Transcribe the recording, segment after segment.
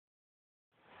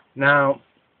Now,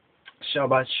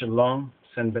 Shabbat Shalom,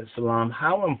 Senbet Salam.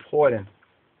 How important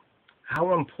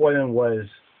was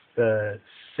the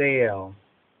sale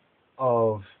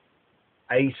of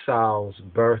Esau's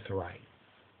birthright?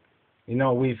 You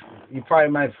probably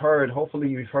might have heard. Hopefully,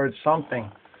 you've heard something,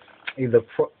 either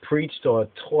preached or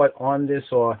taught on this,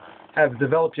 or have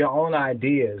developed your own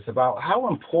ideas about how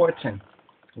important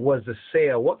was the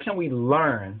sale. What can we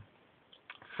learn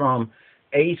from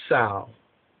Esau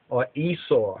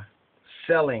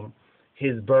selling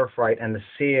his birthright and the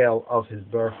sale of his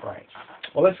birthright?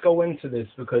 Well, let's go into this,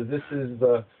 because this is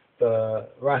the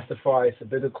Rastafari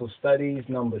Sabbatical Studies,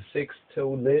 number 6,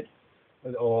 TIWLID,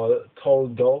 or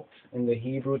TOLEDOTH in the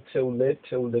Hebrew, TIWLID,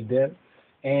 TIWLIDim,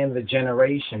 and the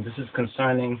generation. This is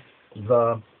concerning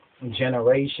the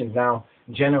generation. Now,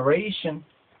 generation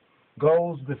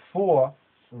goes before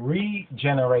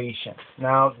regeneration.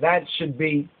 Now, that should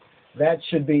be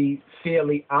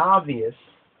fairly obvious,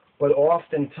 but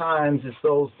oftentimes it's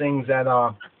those things that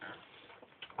are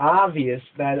obvious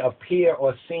that appear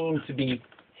or seem to be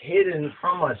hidden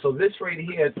from us. So this right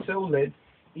here, TIWLID,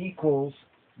 equals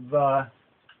the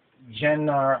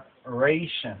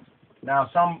generation. Now,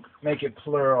 some make it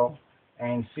plural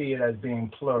and see it as being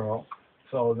plural.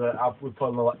 So we put a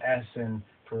little S in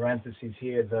parentheses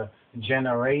here, the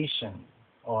generation,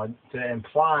 or to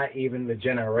imply even the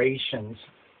generations,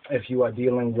 if you are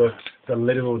dealing with the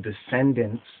literal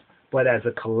descendants. But as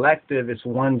a collective, it's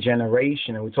one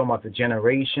generation, and we're talking about the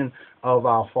generation of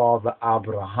our father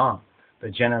Abraham, the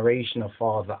generation of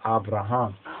father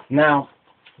Abraham. Now,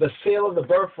 the sale of the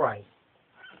birthright.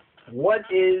 What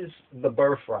is the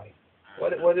birthright?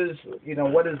 What is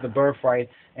the birthright,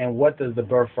 and what does the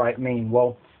birthright mean?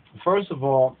 Well, first of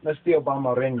all, let's deal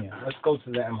Bamarinya. Let's go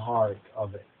to the Amharic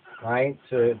of it, right?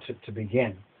 To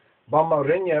begin,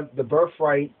 Bamarinya, the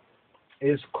birthright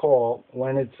is called,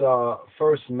 when it's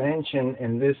first mentioned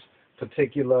in this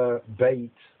particular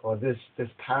bait, or this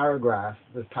paragraph,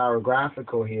 this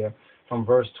paragraphical here, from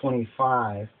verse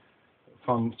 25,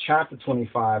 from chapter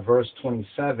 25, verse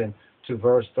 27 to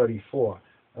verse 34.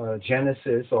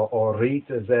 Genesis, or Rit,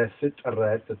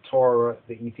 Zefitret, the Torah,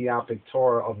 the Ethiopic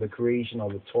Torah of the creation, or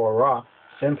the Torah,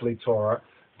 simply Torah,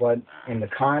 but in the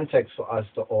context for us,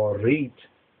 the Orit,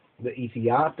 the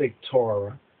Ethiopic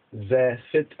Torah,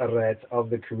 Zefitret of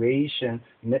the creation,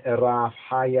 Mi'raf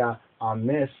Haya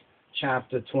Amis,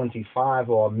 chapter 25,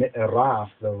 or Mi'raf,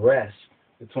 the rest.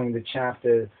 Between the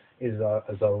chapter is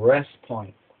a rest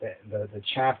point. The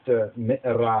chapter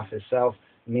Mi'raf itself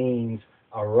means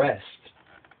a rest.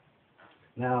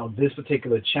 Now, this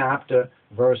particular chapter,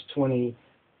 verse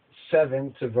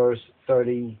 27 to verse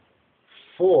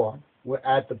 34, we're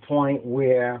at the point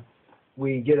where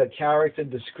we get a character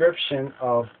description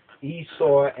of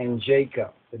Esau and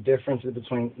Jacob, the differences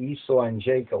between Esau and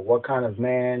Jacob. What kind of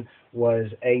man was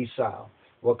Esau?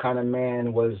 What kind of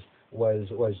man was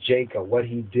Jacob? What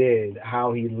he did,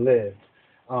 how he lived.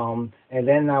 And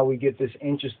then now we get this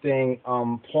interesting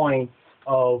point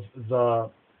of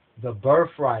the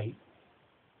birthright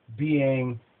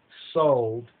being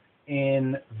sold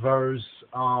in verse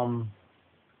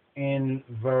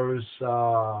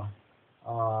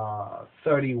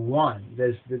 31.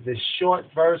 There's this short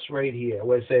verse right here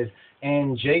where it says,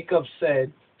 "And Jacob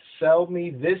said, sell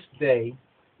me this day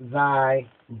thy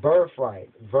birthright."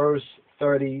 Verse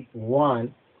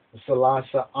 31,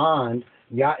 Salasa and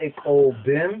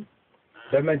IQOB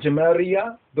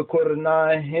b'mejmeria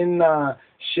BIKWIRINA hina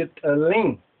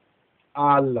shitalim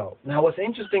alo. Now, what's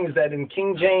interesting is that in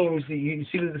King James, you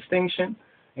see the distinction?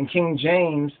 In King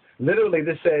James, literally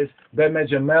this says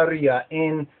b'mejmeria,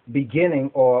 in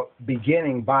beginning, or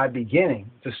beginning, by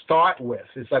beginning, to start with.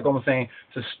 It's like almost saying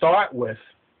to start with,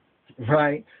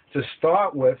 right? To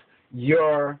start with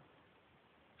your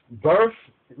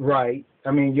birthright.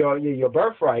 I mean your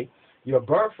birthright. Your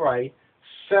birthright,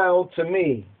 sell to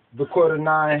me.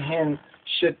 BIKWIRINA hin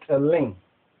shitalim,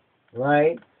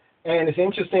 right? And it's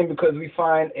interesting because we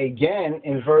find again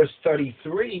in verse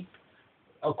 33,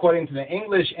 according to the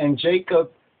English, "And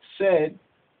Jacob said,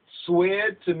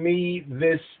 swear to me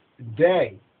this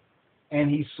day."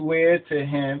 And he swore to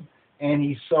him, and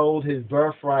he sold his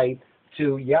birthright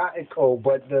to Yaakov.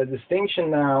 But the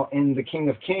distinction now in the King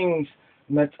of Kings,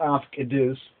 Metaf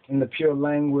Kedus, in the pure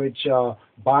language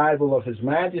Bible of His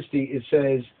Majesty, it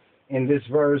says in this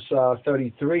verse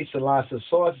 33, Salasa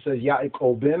source, it says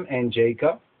Yaakobim and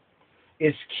Jacob.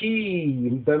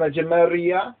 Iski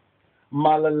b'mejmeria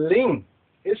malaling.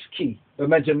 Iski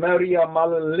b'mejmeria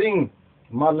malaling.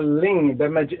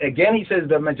 Again, he says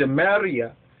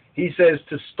b'mejmeria. He says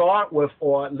to start with,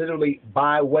 or literally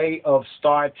by way of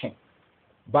starting.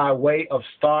 By way of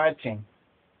starting.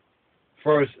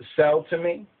 first sell to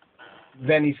me.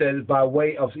 Then he says,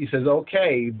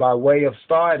 okay, by way of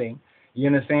starting, you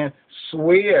understand,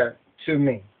 swear to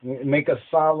me. Make a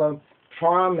solemn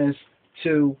promise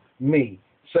to me.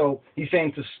 So he's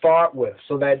saying to start with.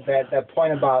 So that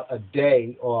point about a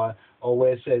day or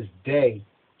where it says day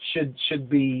should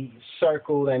be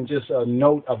circled and just a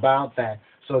note about that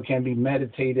so it can be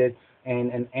meditated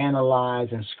and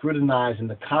analyzed and scrutinized in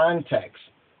the context.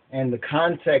 And the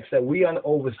context that we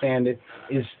understand it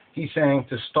is he's saying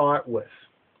to start with,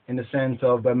 in the sense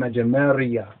of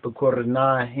B'mejameria,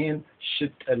 B'kornahin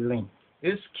Shitalim.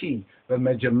 It's key.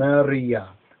 B'mejameria,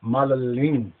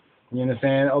 Malalim. You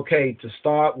understand? Okay, to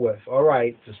start with. All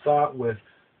right, to start with,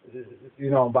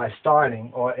 by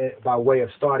starting or by way of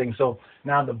starting. So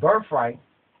now the birthright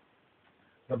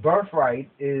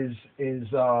is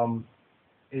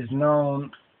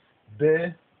known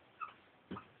BIKWIRINA.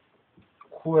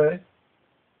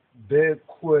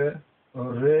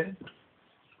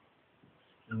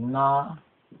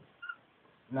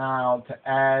 Now to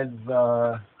add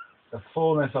the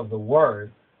fullness of the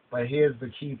word, but here's the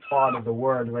key part of the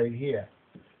word right here.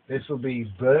 This will be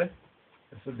B.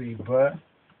 This will be B.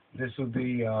 This will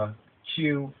be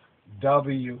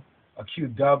QW, a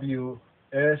QW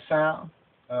sound,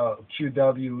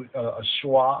 QW a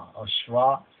schwa. You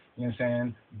know what I'm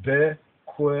saying? B,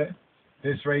 qu.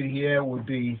 This right here would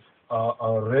be a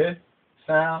R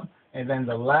sound, and then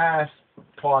the last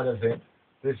part of it,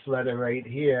 this letter right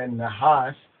here,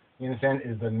 nahas, you understand,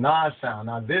 is the na sound.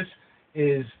 Now this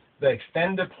is the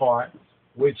extended part,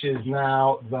 which is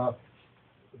now the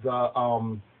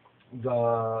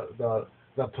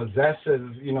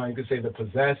possessive, you could say the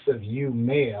possessive you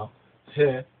male, t,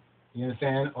 you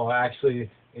understand, or actually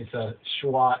it's a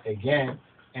schwa again,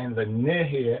 and the ni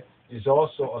here is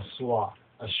also a schwa.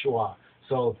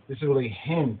 So this is really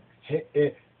hin, hin,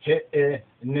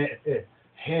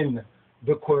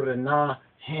 BIKWIRINA,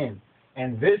 hin,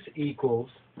 and this equals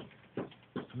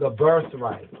the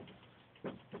birthright,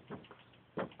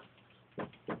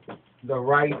 the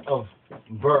right of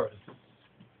birth.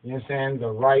 You understand?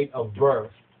 The right of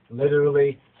birth.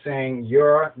 Literally saying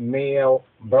your male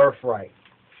birthright.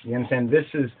 You understand? This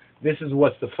is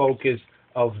what's the focus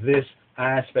of this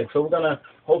aspect. So we're gonna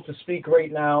hope to speak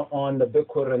right now on the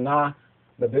BIKWIRINA,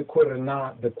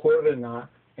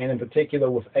 and in particular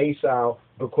with Esau,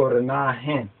 BIKWIRINA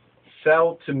hin.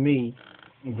 Sell to me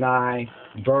thy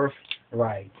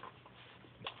birthright.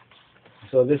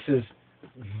 So this is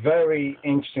very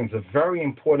interesting. It's a very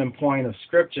important point of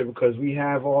scripture because we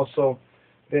have also,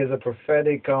 there's a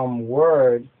prophetic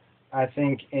word, I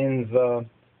think, in the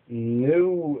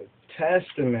New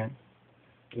Testament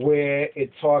where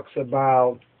it talks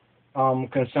about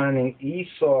concerning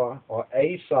Esau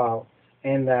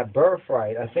and that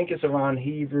birthright. I think it's around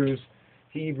Hebrews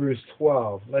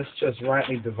 12. Let's just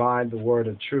rightly divide the word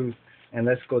of truth, and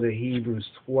let's go to Hebrews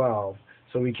 12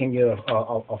 so we can get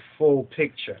a full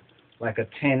picture, like a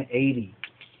 1080.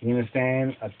 You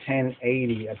understand? A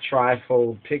 1080, a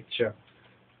trifold picture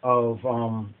of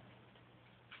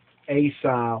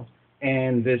Esau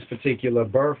and this particular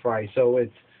birthright. So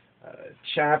it's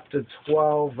chapter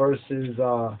 12, verses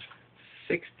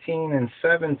 16 and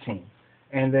 17.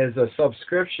 And there's a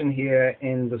subscription here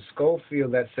in the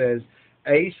Schofield that says,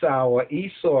 Esau,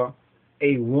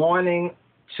 a warning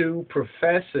to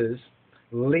professors,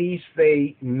 lest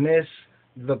they miss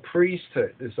the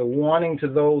priesthood. It's a warning to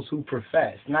those who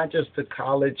profess, not just to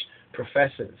college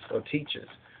professors or teachers,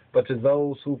 but to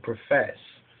those who profess.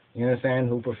 You understand?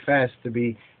 Who profess to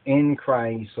be in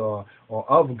Christ or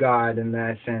of God in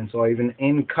that sense, or even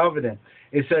in covenant.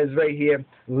 It says right here,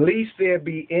 lest there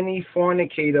be any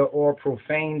fornicator or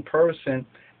profane person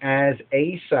as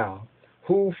Esau,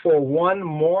 who for one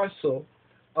morsel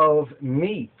of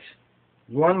meat,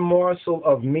 not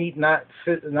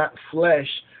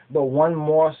flesh, but one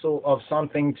morsel of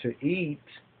something to eat,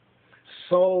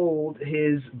 sold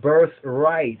his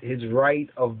birthright, his right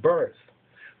of birth.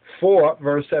 For,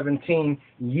 verse 17,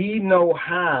 ye know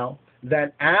how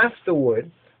that afterward,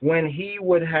 when he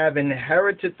would have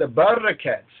inherited the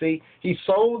barakat, see, he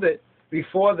sold it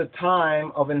before the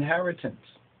time of inheritance.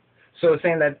 So it's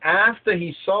saying that after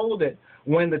he sold it,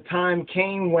 when the time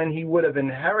came when he would have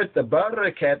inherited the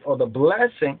barakat or the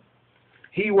blessing,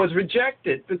 he was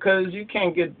rejected because you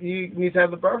need to have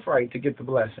the birthright to get the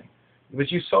blessing. But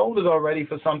you sold it already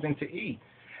for something to eat.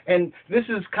 And this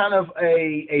is kind of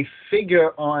a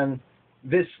figure on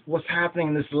this, what's happening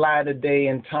in this latter day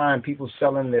and time, people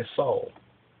selling their soul.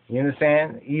 You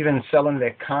understand? Even selling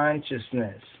their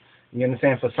consciousness. You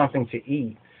understand? For something to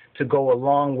eat. to go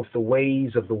along with the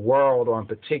ways of the world, or in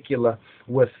particular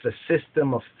with the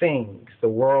system of things, the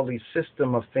worldly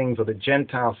system of things, or the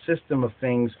Gentile system of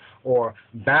things, or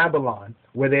Babylon,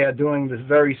 where they are doing this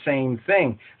very same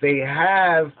thing. They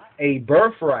have a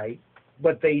birthright,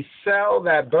 but they sell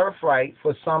that birthright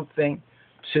for something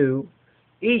to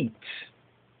eat.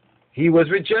 He was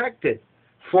rejected,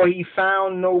 for he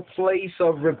found no place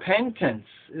of repentance.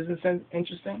 Isn't that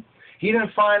interesting? He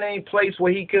didn't find any place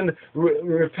where he can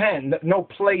repent. No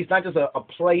place, not just a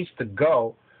place to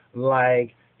go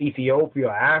like Ethiopia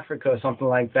or Africa or something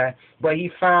like that, but he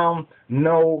found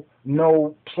no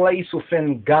place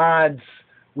within God's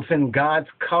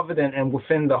covenant, and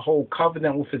within the whole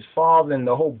covenant with his father and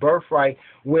the whole birthright,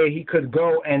 where he could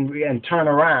go and turn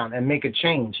around and make a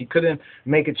change. He couldn't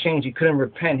make a change. He couldn't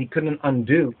repent. He couldn't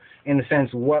undo, in a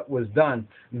sense, what was done,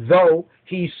 though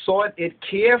he sought it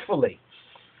carefully.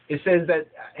 It says that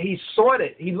he sought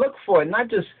it. He looked for it, not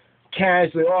just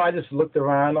casually, oh, I just looked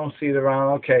around, don't see it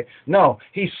around, okay. No,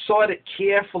 he sought it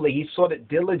carefully. He sought it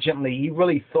diligently. He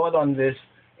really thought on this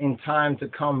in time to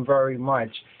come very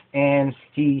much, and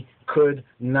he could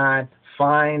not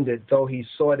find it, though he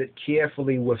sought it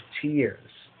carefully with tears.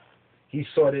 He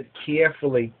sought it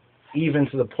carefully, even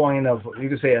to the point of, you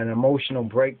could say, an emotional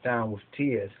breakdown with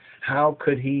tears. How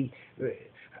could he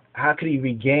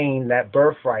regain that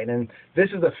birthright? And this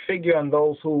is a figure on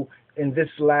those who, in this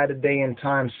latter day and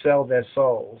time, sell their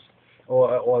souls,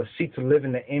 or seek to live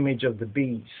in the image of the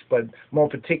beast, but more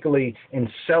particularly in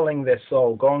selling their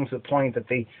soul, going to the point that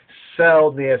they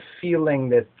sell their feeling,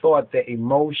 their thought, their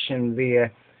emotion,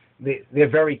 their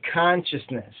very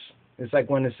consciousness. It's like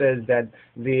when it says that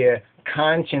their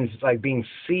conscience is like being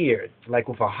seared, like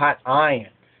with a hot iron.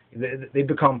 They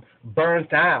become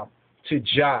burnt out to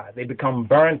Jah. They become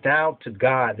burnt out to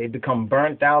God. They become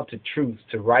burnt out to truth,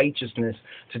 to righteousness,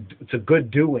 to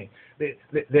good doing.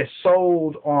 They're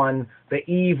sold on the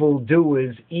evil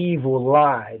doers' evil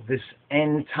lie, this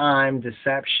end time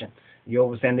deception. You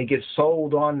understand? They get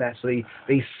sold on that, so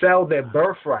they sell their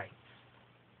birthright.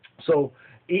 So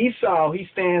Esau, he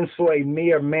stands for a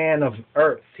mere man of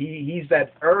earth. He's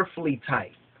that earthly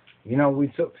type. You know, we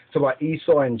talk about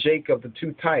Esau and Jacob, the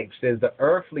two types. There's the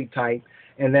earthly type,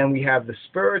 and then we have the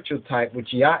spiritual type, which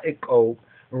IQOB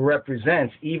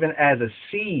represents, even as a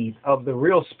seed of the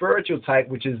real spiritual type,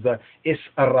 which is the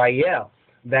Israel,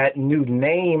 that new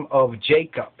name of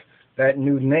Jacob, that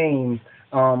new name,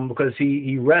 because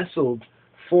he wrestled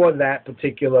for that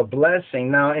particular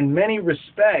blessing. Now, in many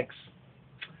respects,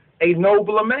 a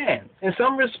nobler man. In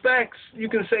some respects, you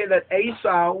can say that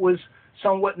Esau was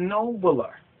somewhat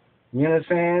nobler, you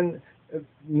understand,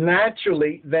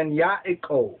 naturally, than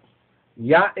IQOB.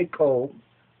 IQOB,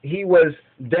 he was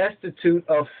destitute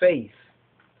of faith,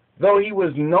 though he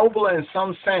was nobler in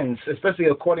some sense, especially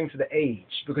according to the age,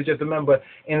 because you have to remember,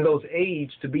 in those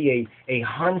age, to be a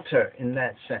hunter in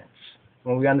that sense,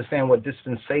 when we understand what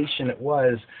dispensation it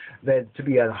was, that to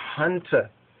be a hunter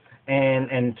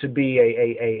and to be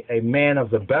a man of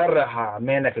the Beraha, a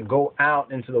man that could go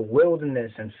out into the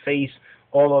wilderness and face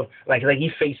all of, like he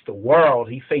faced the world,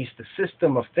 he faced the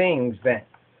system of things then.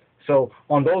 So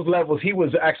on those levels, he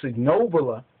was actually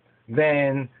nobler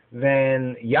than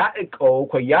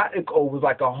IQOB, because IQOB was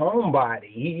like a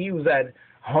homebody. He was at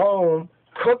home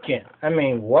cooking. I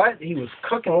mean, what? He was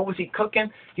cooking. What was he cooking?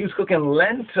 He was cooking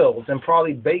lentils and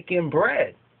probably baking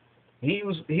bread. He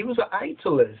was an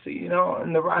italist, you know,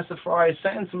 in the Rastafari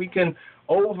sense. We can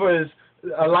over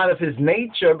a lot of his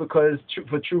nature, because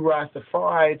for true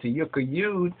Rastafari, to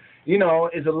Yukayud, you know,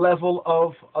 is a level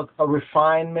of a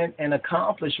refinement and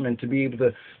accomplishment to be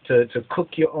able to cook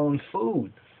your own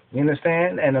food. You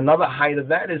understand? And another height of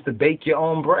that is to bake your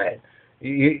own bread.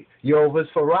 Yova's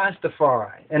for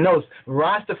Rastafari. And notice,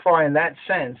 Rastafari in that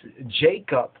sense,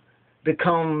 Jacob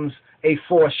becomes a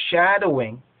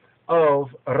foreshadowing of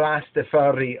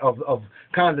Rastafari, of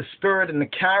kind of the spirit and the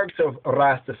character of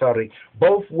Rastafari,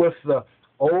 both with the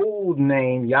old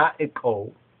name,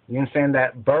 IQOB, you understand,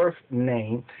 that birth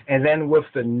name, and then with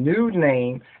the new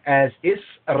name as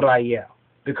Israel,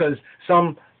 because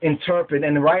some interpret,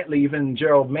 and rightly even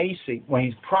Gerald Macy, when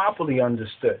he's properly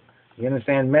understood, you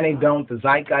understand, many don't, the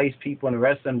zeitgeist people and the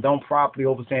rest of them don't properly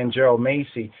understand Gerald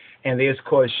Macy, and they just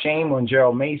cause shame on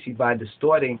Gerald Macy by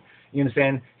distorting, you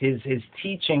understand, his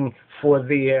teaching for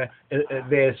their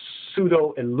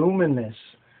pseudo-illuminist,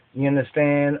 you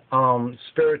understand,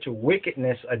 spiritual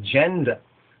wickedness agenda.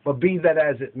 But be that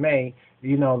as it may,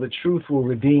 you know, the truth will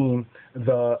redeem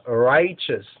the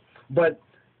righteous. But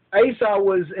Esau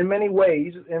was, in many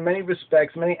ways, in many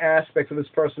respects, many aspects of his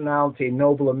personality, a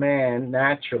nobler man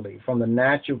naturally, from the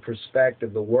natural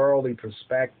perspective, the worldly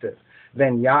perspective,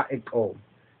 than IQOB.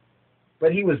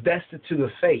 but he was destitute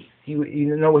of faith.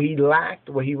 You know what he lacked,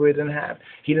 what he really didn't have?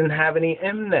 He didn't have any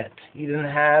imnet. He didn't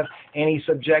have any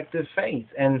subjective faith.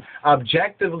 And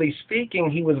objectively speaking,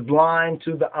 he was blind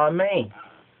to the Amen.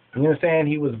 You understand?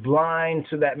 He was blind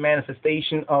to that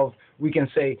manifestation of, we can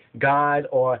say, God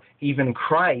or even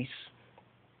Christ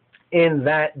in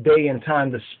that day and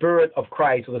time, the Spirit of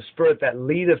Christ, or the Spirit that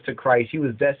leadeth to Christ. He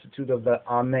was destitute of the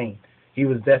Amen. He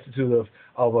was destitute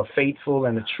of a faithful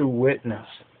and a true witness.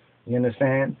 You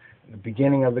understand? The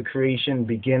beginning of the creation,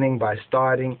 beginning by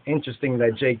starting. Interesting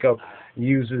that Jacob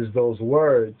uses those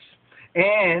words.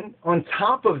 And on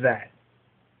top of that,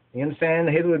 you understand?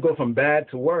 Here we go from bad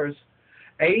to worse.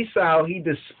 Esau, he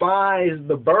despised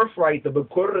the birthright, the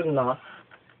BIKWIRINA.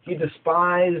 He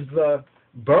despised the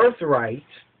birthright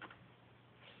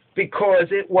because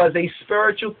it was a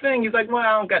spiritual thing. He's like, well,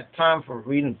 I don't got time for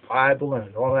reading the Bible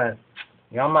and all that.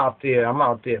 Yeah, I'm out there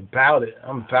about it.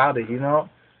 I'm about it, you know,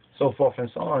 so forth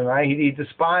and so on, right? He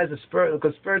despised the spirit,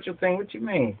 because spiritual thing. What you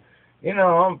mean? You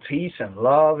know, I'm peace and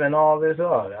love and all this.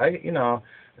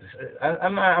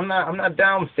 I'm not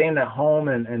down staying at home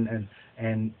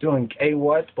and doing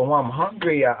what. But when I'm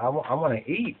hungry, I want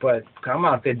to eat. But I'm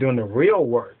out there doing the real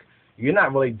work. You're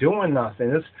not really doing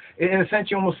nothing. In a sense,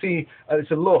 you almost see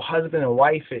it's a little husband and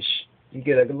wife-ish. You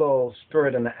get a little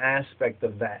spirit and the aspect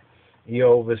of that.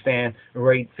 You understand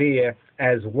right there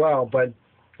as well. But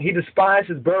he despised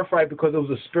his birthright because it was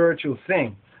a spiritual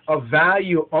thing of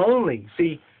value only.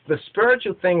 See, the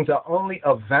spiritual things are only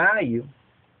of value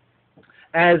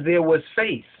as there was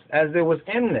faith, as there was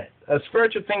imnet.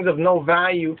 Spiritual things of no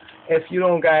value if you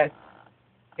don't got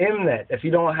imnet, if you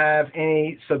don't have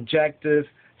any subjective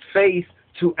faith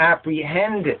to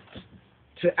apprehend it.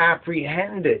 To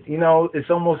apprehend it. You know,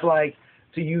 it's almost like,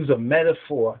 to use a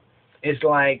metaphor, it's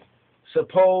like,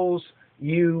 suppose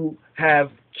you have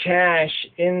cash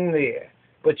in there,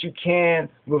 but you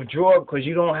can't withdraw because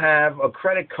you don't have a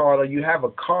credit card, or you have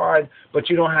a card, but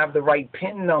you don't have the right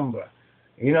PIN number.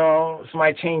 You know,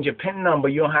 somebody change your PIN number,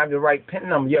 you don't have the right PIN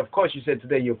number. Yeah, of course, you said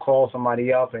today you'll call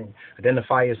somebody up and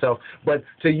identify yourself, but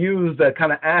to use the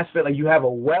kind of aspect, like you have a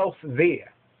wealth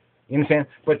there, you understand,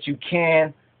 but you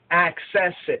can't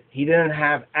access it. He didn't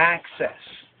have access.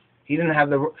 He didn't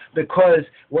have because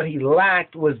what he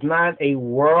lacked was not a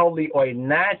worldly or a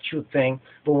natural thing,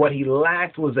 but what he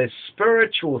lacked was a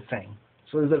spiritual thing.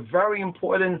 So there's a very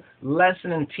important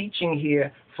lesson and teaching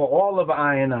here for all of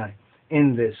I and I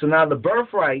in this. So now the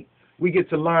birthright, we get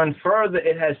to learn further.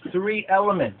 It has 3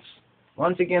 elements.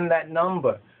 Once again, that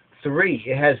number, 3.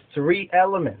 It has 3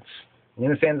 elements. You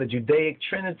understand? The Judaic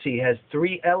Trinity has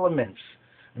 3 elements.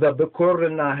 The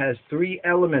BIKWIRINA has 3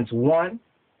 elements. 1,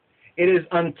 it is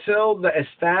until the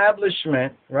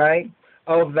establishment, right,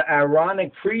 of the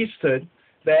Aaronic priesthood,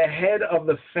 the head of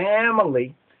the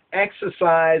family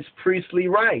exercised priestly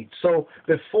rights. So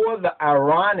before the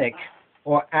Aaronic,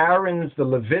 or Aaron's, the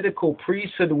Levitical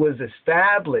priesthood was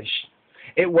established,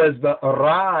 it was the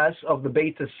Ras of the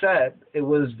Beit Sed, it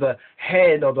was the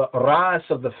head or the Ras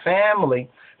of the family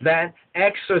that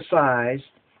exercised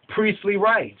priestly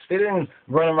rights. They didn't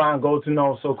run around and go to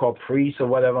no so-called priests or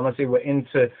whatever unless they were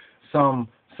into some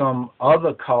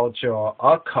other culture or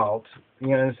occult,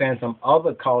 you understand, some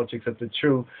other culture except the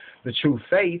true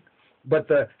faith. But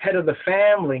the head of the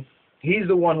family, he's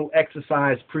the one who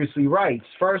exercised priestly rights,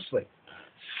 firstly.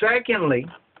 Secondly,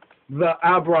 the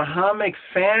Abrahamic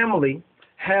family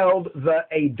held the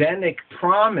Edenic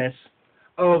promise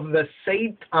of the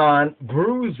Satan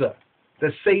bruiser.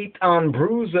 The Satan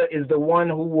bruiser is the one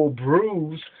who will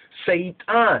bruise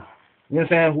Satan. You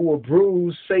understand? Who will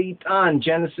bruise Satan.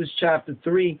 Genesis chapter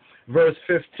 3, verse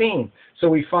 15. So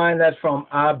we find that from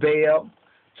Abel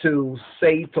to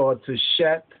Seth, or to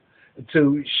Shet,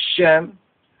 to Shem,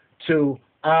 to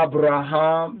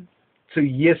Abraham, to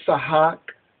Yisahak.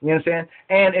 You understand?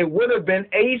 And it would have been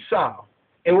Esau.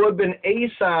 It would have been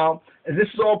Esau. This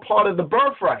is all part of the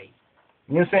birthright.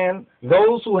 You understand?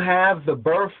 Those who have the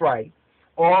birthright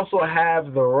also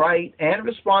have the right and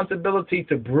responsibility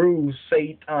to bruise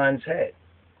Satan's head.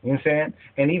 You understand?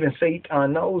 And even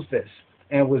Satan knows this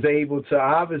and was able to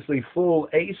obviously fool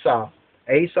Esau.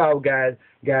 Esau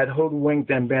got hoodwinked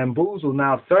and bamboozled.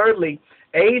 Now, thirdly,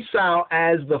 Esau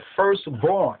as the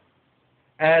firstborn.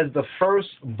 As the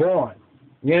firstborn.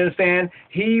 You understand?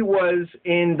 He was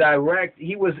in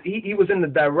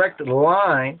the direct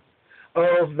line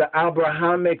of the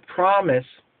Abrahamic promise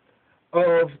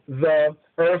of the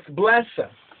earth blesser.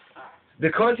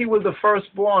 Because he was the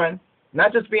firstborn,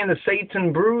 not just being the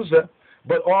Satan bruiser,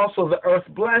 but also the earth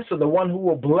blesser, the one who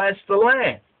will bless the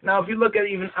land. Now, if you look at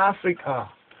even Africa,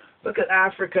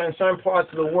 and certain parts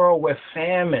of the world where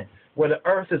famine, where the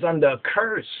earth is under a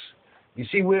curse. You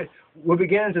see, we're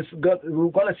beginning to we're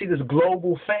going to see this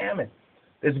global famine.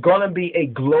 There's going to be a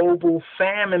global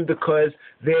famine because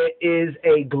there is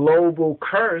a global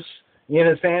curse, you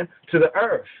understand, to the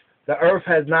earth. The earth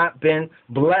has not been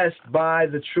blessed by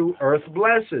the true earth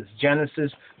blessers.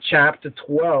 Genesis chapter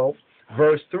 12,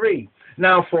 verse 3.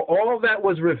 Now, for all that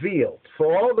was revealed,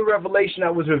 for all the revelation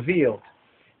that was revealed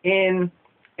in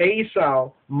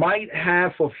Esau might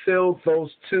have fulfilled those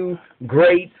two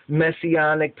great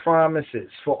messianic promises.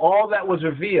 For all that was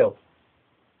revealed,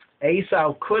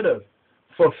 Esau could have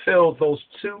fulfilled those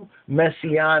two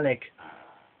messianic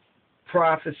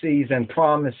prophecies and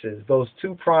promises, those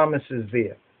two promises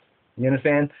there. You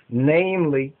understand?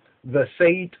 Namely, the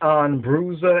Satan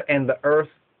bruiser and the earth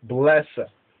blesser.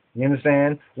 You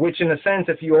understand? Which, in a sense,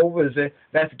 if you overvisit,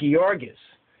 that's Georgis.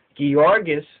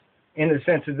 Georgis, in the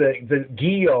sense of the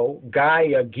Geo,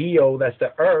 that's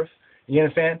the earth. You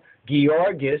understand?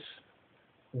 Georgis,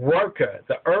 worker,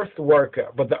 the earth worker.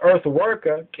 But the earth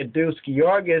worker, Kedus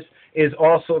Georgis, is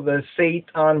also the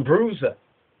Satan bruiser.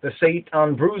 The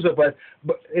Satan bruiser. But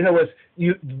in other words,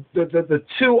 the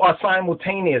two are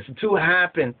simultaneous. The two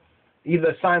happen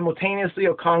either simultaneously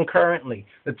or concurrently.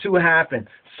 The two happen.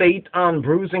 Satan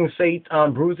bruising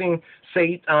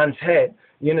Satan's head,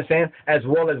 you understand, as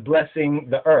well as blessing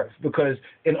the earth. Because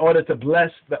in order to bless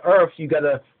the earth, you got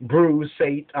to bruise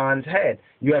Satan's head.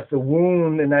 You have to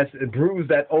wound and bruise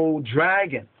that old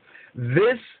dragon.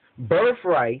 This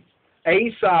birthright,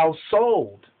 Esau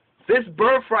sold. This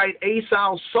birthright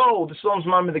Esau sold. The Psalms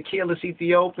remember the careless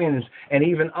Ethiopians and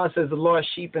even us as the lost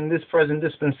sheep in this present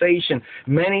dispensation.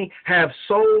 Many have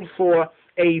sold for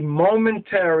a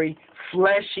momentary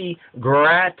fleshy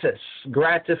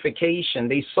gratification.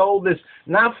 They sold this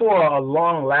not for a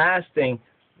long-lasting,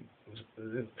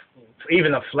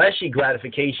 even a fleshy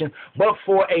gratification, but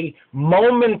for a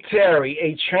momentary,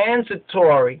 a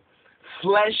transitory,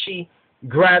 fleshy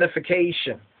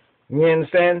gratification. You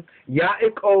understand?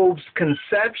 IQOB's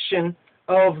conception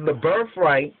of the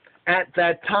birthright at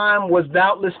that time was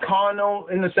doubtless carnal,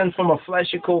 in the sense from a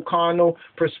fleshical, carnal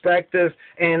perspective,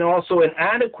 and also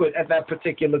inadequate at that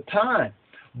particular time.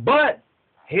 But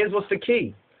here's what's the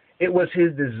key. It was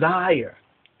his desire.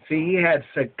 See, he had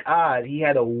fakad, he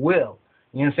had a will.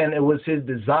 You understand? It was his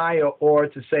desire, or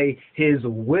to say his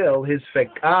will, his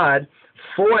fakad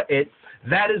for it.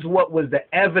 That is what was the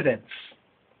evidence.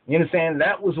 You understand?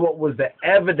 That was what was the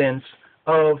evidence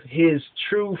of his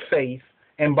true faith,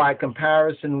 and by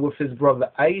comparison with his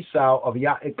brother Esau of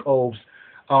IQOB's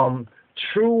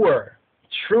truer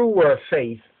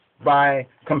faith by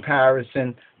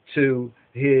comparison to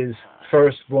his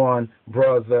firstborn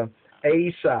brother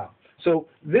Esau. So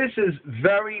this is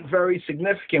very, very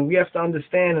significant. We have to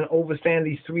understand and understand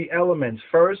these three elements.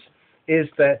 First is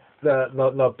the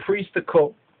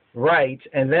priestical right,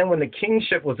 and then when the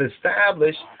kingship was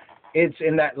established, it's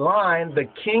in that line, the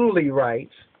kingly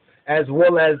rights, as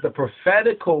well as the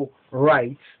prophetical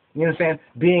rights, you understand,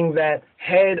 being that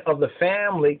head of the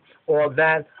family, or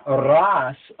that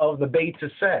ras of the Beit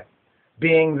Yosef,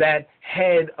 being that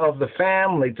head of the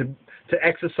family to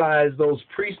exercise those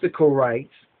priestical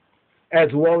rights,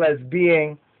 as well as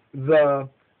being the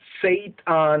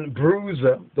Satan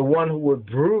bruiser, the one who would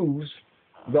bruise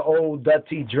the old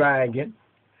dirty dragon,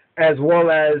 as well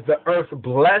as the earth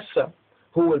blesser,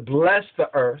 who would bless the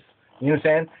earth, you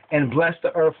understand? And bless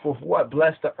the earth with what?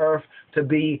 Bless the earth to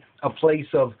be a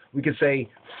place of, we could say,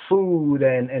 food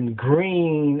and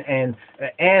green and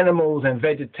animals and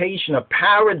vegetation, a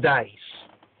paradise,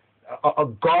 a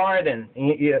garden,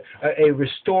 a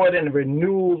restored and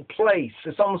renewed place.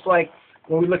 It's almost like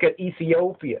when we look at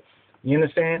Ethiopia, you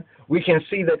understand? We can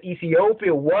see that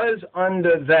Ethiopia was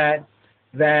under that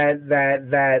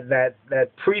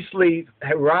priestly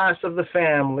harass of the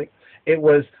family. It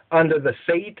was under the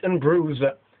Satan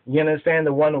bruiser, you understand,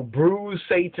 the one who bruised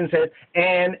Satan's head,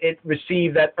 and it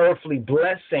received that earthly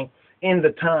blessing in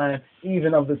the time,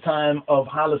 even of the time of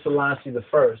Haile Selassie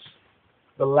I,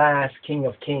 the last king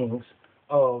of kings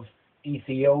of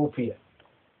Ethiopia.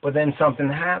 But then something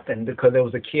happened because there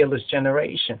was a careless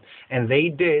generation, and they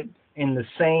did in the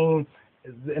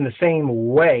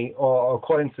same way, or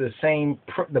according to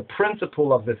the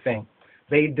principle of the thing,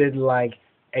 they did like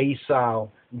Esau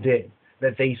did,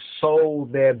 that they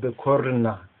sold their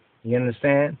BIKWIRINA, you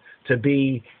understand, to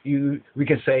be, we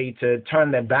can say, to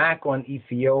turn their back on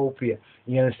Ethiopia,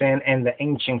 you understand, and the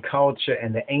ancient culture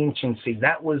and the anciency.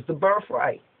 That was the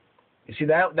birthright. You see,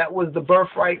 that was the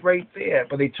birthright right there,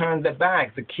 but they turned their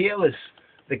back. The careless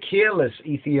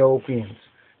Ethiopians,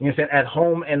 you understand, at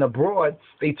home and abroad,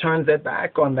 they turned their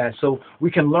back on that. So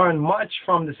we can learn much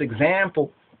from this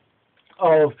example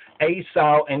of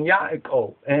Esau and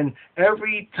Yaakov. And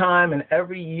every time and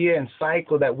every year and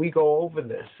cycle that we go over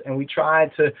this and we try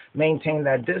to maintain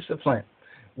that discipline,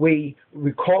 we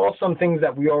recall some things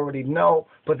that we already know,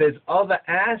 but there's other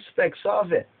aspects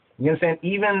of it. You understand?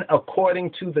 Even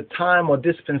according to the time or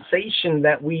dispensation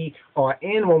that we are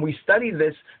in when we study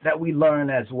this, that we learn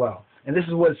as well. And this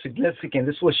is what's significant.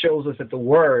 This is what shows us that the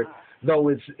word, though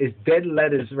it's dead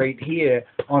letters right here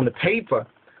on the paper,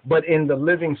 but in the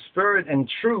living spirit and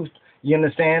truth, you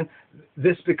understand,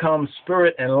 this becomes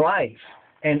spirit and life.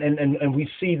 And we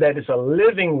see that it's a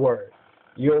living word.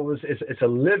 It's a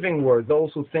living word. Those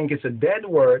who think it's a dead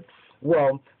word,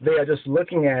 well, they are just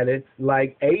looking at it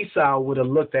like Esau would have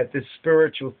looked at this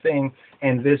spiritual thing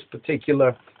and this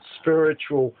particular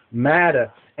spiritual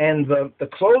matter. And the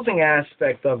closing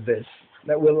aspect of this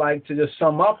that we'd like to just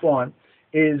sum up on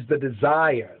is the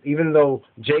desire. Even though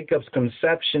Jacob's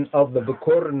conception of the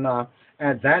BIKWIRINA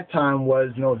at that time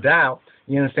was no doubt,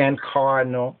 you understand,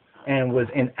 carnal and was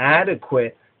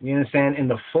inadequate, you understand, in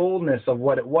the fullness of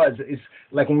what it was. It's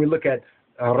like when we look at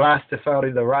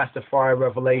Rastafari, the Rastafari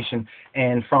revelation,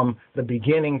 and from the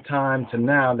beginning time to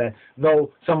now, that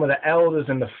though some of the elders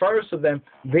and the first of them,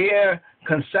 their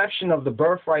conception of the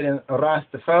birthright in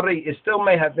Rastafari, it still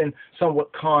may have been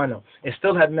somewhat carnal. It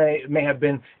still may have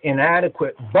been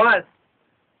inadequate, but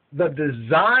the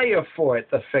desire for it,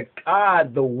 the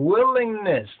fiqad, the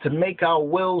willingness to make our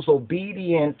wills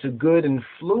obedient to good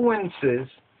influences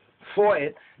for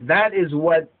it, that is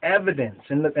what evidence,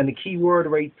 and the key word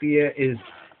right there is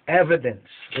evidence.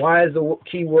 Why is the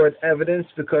key word evidence?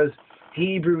 Because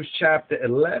Hebrews chapter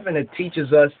 11, it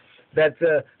teaches us that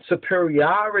the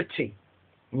superiority,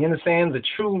 you understand, the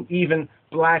true even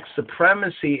black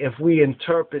supremacy, if we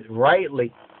interpret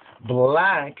rightly,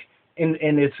 black in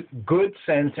its good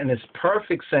sense, in its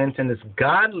perfect sense, in its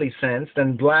godly sense,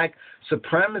 then black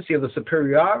supremacy or the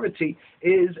superiority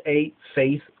is a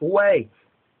faith way.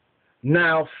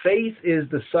 Now, faith is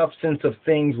the substance of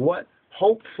things what?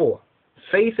 Hoped for.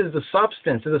 Faith is the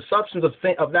substance. It's the substance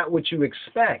of that which you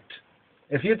expect.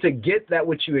 If you're to get that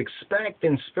which you expect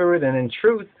in spirit and in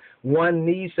truth, one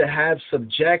needs to have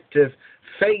subjective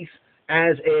faith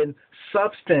as in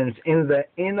substance in the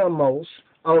innermost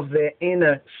of their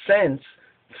inner sense.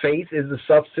 Faith is the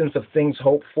substance of things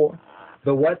hoped for.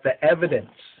 The what? The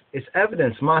evidence. It's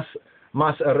evidence.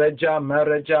 Mas-reja,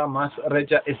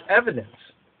 mas-reja. It's evidence.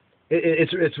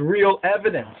 It's real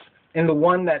evidence in the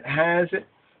one that has it,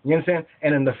 you understand?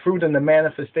 And in the fruit and the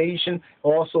manifestation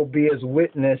also bears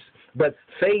witness. But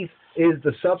faith is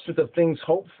the substance of things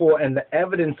hoped for and the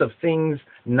evidence of things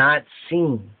not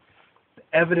seen. The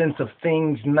evidence of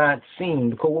things not seen.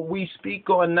 Because what we speak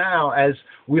on now as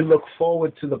we look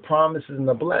forward to the promises and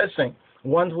the blessing,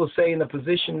 ones will say in the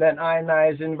position that I and I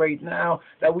is in right now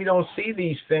that we don't see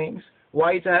these things.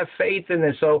 Why to have faith in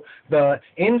it? So the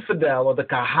infidel or the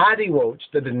kahadiwoch,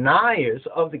 the deniers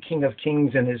of the King of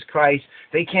Kings and his Christ,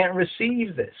 they can't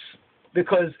receive this.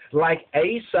 Because like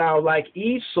Esau, like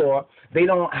Esau, they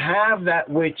don't have that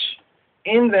which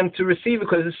in them to receive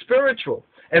because it's spiritual.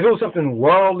 If it was something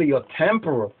worldly or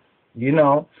temporal, you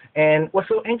know. And what's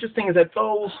so interesting is that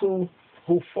those who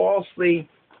falsely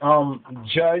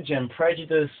judge and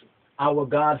prejudice our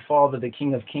Godfather, the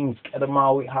King of Kings,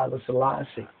 Kedamawi Haile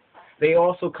Selassie, they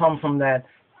also come from that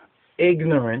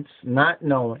ignorance, not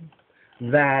knowing,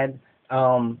 that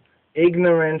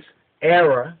ignorance,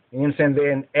 error, you understand,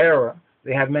 they're in error,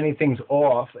 they have many things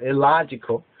off,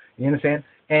 illogical, you understand,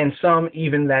 and some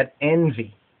even that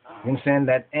envy, you understand,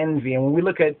 that envy. And when we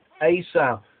look at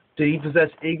Esau, did he possess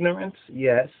ignorance?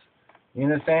 Yes. You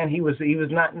understand, he was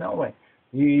not knowing.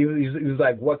 He was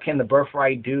like, what can the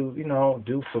birthright do,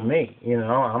 do for me?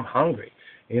 I'm hungry.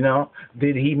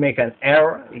 Did he make an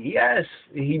error? Yes,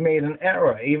 he made an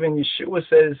error. Even Yeshua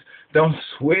says, don't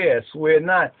swear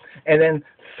not. And then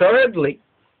thirdly,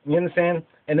 you understand?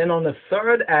 And then on the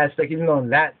third aspect, even though in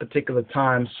that particular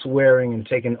time, swearing and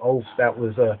taking oaths, that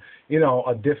was a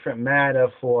different matter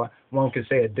for, one could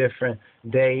say, a different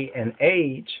day and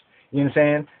age, you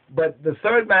understand? But the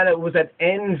third matter was that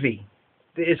envy.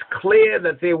 It's clear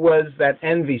that there was that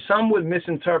envy. Some would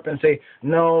misinterpret and say,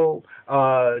 no,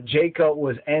 Jacob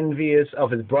was envious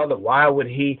of his brother. Why would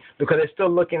he? Because they're still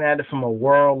looking at it from a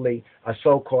worldly, a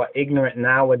so-called ignorant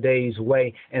nowadays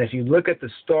way. And if you look at the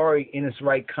story in its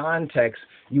right context,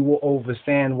 you will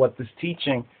understand what this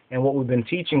teaching and what we've been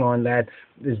teaching on that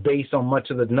is based on much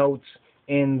of the notes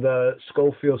in the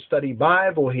Schofield Study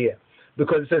Bible here.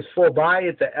 Because it says, for by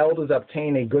it the elders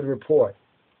obtain a good report.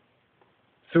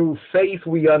 Through faith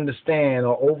we understand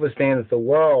or overstand that the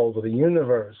world or the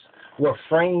universe were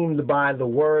framed by the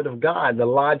word of God, the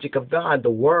logic of God. The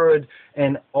word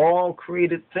and all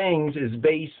created things is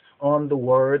based on the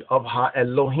word of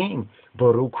Ha-Elohim,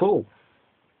 Baruch Hu.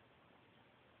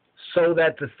 So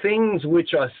that the things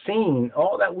which are seen,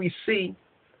 all that we see,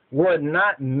 were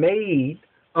not made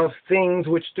of things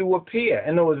which do appear.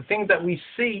 In other words, the things that we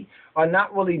see are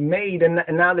not really made, and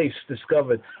now they've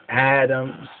discovered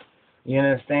atoms, you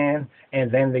understand?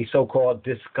 And then they so-called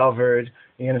discovered,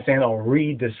 you understand, or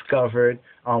rediscovered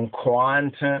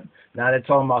quantum. Now they're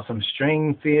talking about some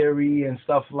string theory and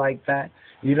stuff like that.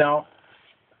 You know,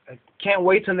 I can't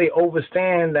wait till they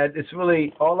understand that it's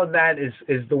really, all of that is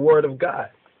the word of God.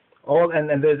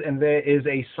 There is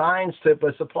a science to it, but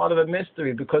it's a part of a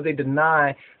mystery because they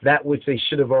deny that which they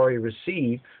should have already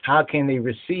received. How can they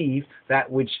receive that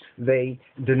which they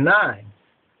deny?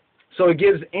 So it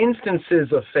gives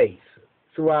instances of faith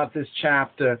throughout this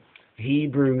chapter,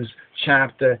 Hebrews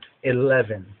chapter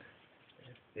 11.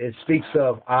 It speaks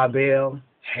of Abel,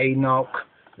 Enoch,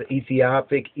 the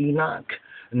Ethiopic Enoch,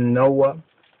 Noah,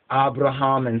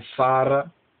 Abraham and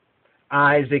Sarah,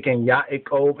 Isaac and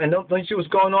IQOB. And don't you see what's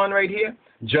going on right here?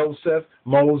 Joseph,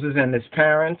 Moses and his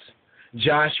parents,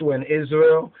 Joshua and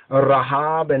Israel,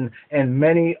 Rahab and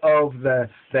many of the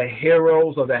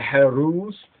heroes or the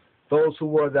Herus, those who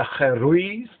were the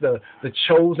Cheruis, the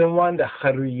chosen one, the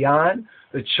Cheruyan,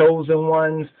 the chosen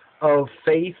ones of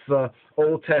faith, the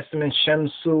Old Testament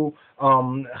Shemsu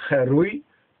Cherui.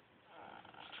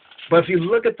 But if you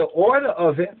look at the order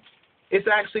of it, it's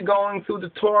actually going through the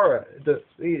Torah.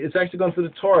 It's actually going through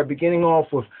the Torah, beginning off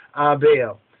with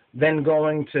Abel, then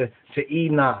going to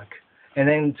Enoch, and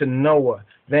then to Noah,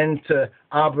 then to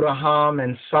Abraham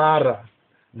and Sarah,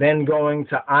 then going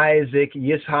to Isaac,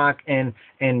 Yitzhak, and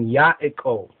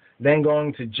Yaakov, then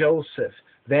going to Joseph,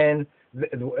 then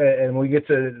and we get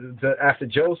to after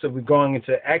Joseph, we're going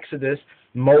into Exodus,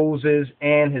 Moses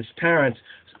and his parents.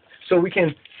 So we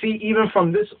can see even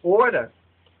from this order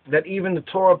that even the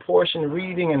Torah portion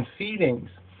reading and feedings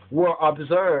were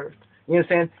observed. You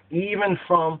understand? Even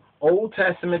from Old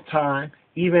Testament time,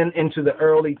 even into the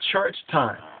early church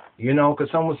time. You know,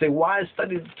 because someone would say, why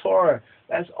study the Torah?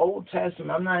 That's Old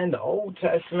Testament. I'm not in the Old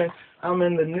Testament. I'm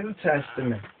in the New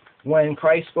Testament. When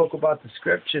Christ spoke about the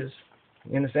scriptures,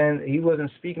 you understand, he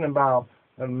wasn't speaking about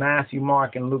Matthew,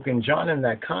 Mark, and Luke, and John in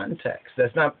that context.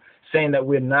 That's not saying that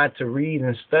we're not to read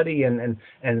and study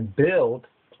and build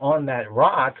on that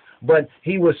rock, but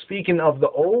he was speaking of the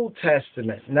Old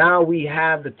Testament. Now we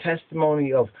have the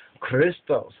testimony of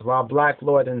Christos, of our black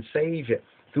Lord and Savior,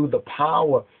 through the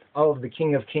power of the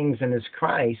King of Kings and his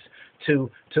Christ to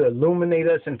illuminate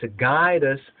us and to guide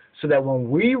us so that when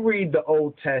we read the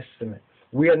Old Testament,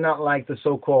 we are not like the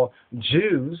so-called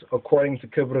Jews, according to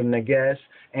Kibra Nages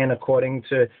and according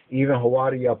to even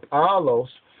Hawari Apollos,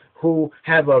 who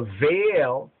have a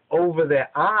veil over their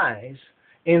eyes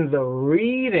in the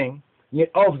reading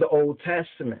of the Old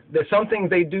Testament. There's some things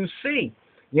they do see,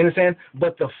 you understand?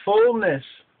 But the fullness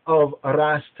of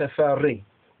Rastafari,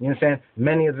 you understand?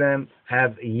 Many of them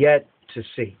have yet to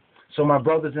see. So my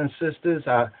brothers and sisters,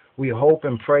 we hope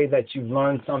and pray that you've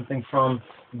learned something from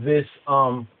this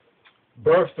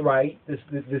birthright,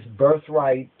 this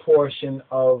birthright portion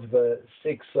of the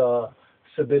 6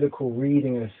 Sabbatical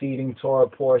reading and feeding Torah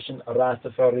portion,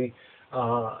 Rastafari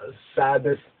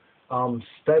Sabbath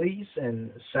studies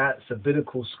and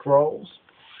Sabbatical scrolls.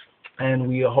 And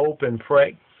we hope and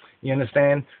pray, you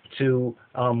understand, to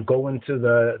go into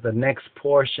the next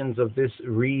portions of this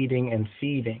reading and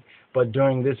feeding. But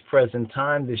during this present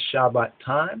time, this Shabbat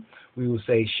time, we will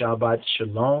say Shabbat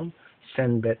Shalom,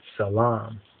 Senbet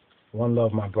Salam. One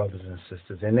love, my brothers and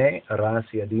sisters. Ene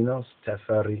Arasi Adinos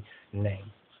Teferi Name.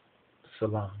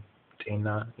 Salam.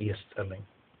 Tina Yestalim.